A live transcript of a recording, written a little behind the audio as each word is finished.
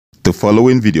The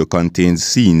following video contains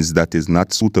scenes that is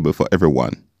not suitable for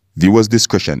everyone. Viewers'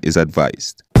 discretion is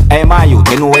advised. Hey, my youth,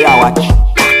 you know where I watch?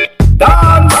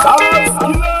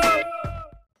 Dancehall.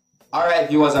 Alright,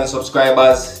 viewers and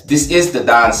subscribers, this is the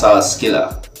Dancehall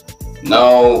Skiller.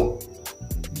 Now,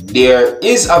 there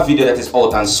is a video that is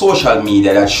out on social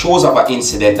media that shows of an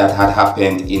incident that had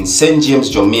happened in St. James,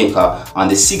 Jamaica on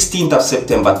the 16th of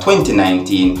September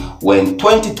 2019 when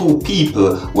 22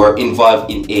 people were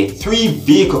involved in a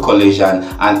 3-vehicle collision,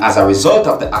 and as a result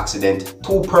of the accident,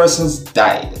 2 persons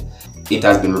died. It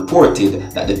has been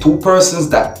reported that the 2 persons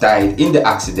that died in the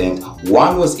accident,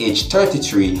 one was age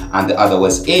 33 and the other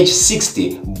was age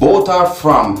 60. Both are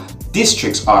from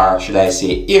districts, or should I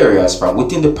say areas, from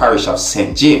within the parish of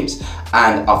St James.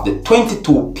 And of the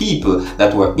 22 people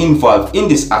that were involved in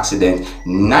this accident,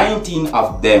 19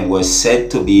 of them were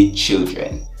said to be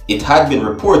children. It had been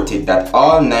reported that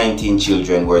all 19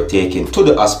 children were taken to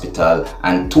the hospital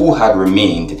and 2 had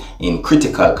remained in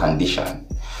critical condition.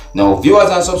 Now, viewers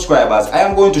and subscribers, I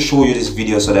am going to show you this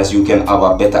video so that you can have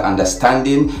a better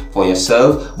understanding for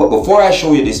yourself. But before I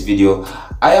show you this video,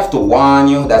 I have to warn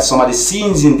you that some of the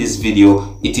scenes in this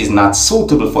video, it is not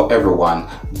suitable for everyone.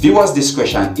 Viewers'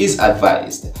 discretion is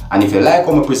advised. And if you like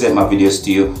how I present my videos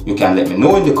to you, you can let me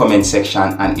know in the comment section.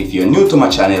 And if you're new to my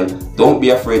channel, don't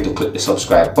be afraid to click the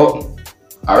subscribe button.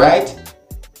 Alright?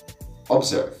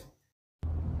 Observe.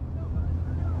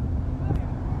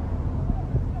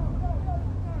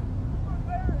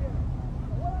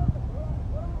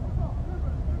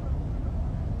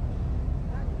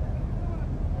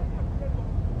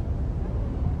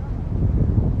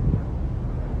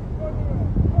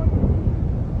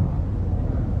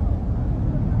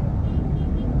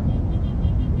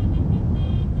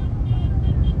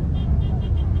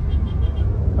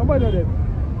 Nobody dead.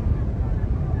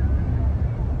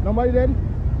 Nobody dead.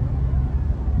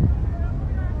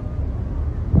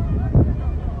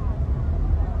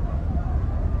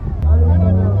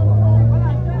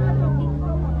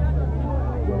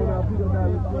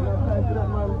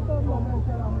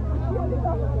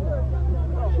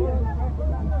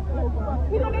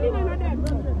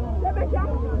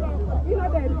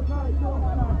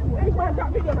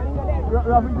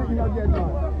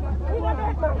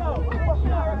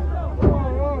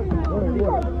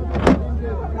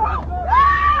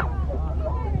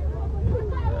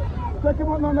 Check him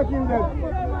out now, make him dead.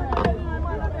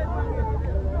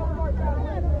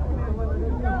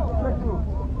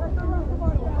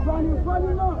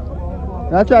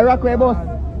 That's right, Rockway boss.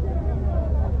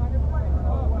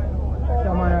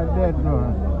 Someone is dead, bro.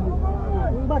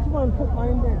 Batman put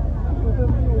mine dead.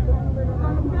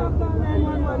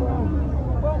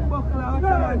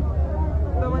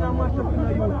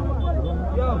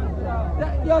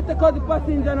 Yo, take out the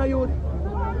passenger now, youth.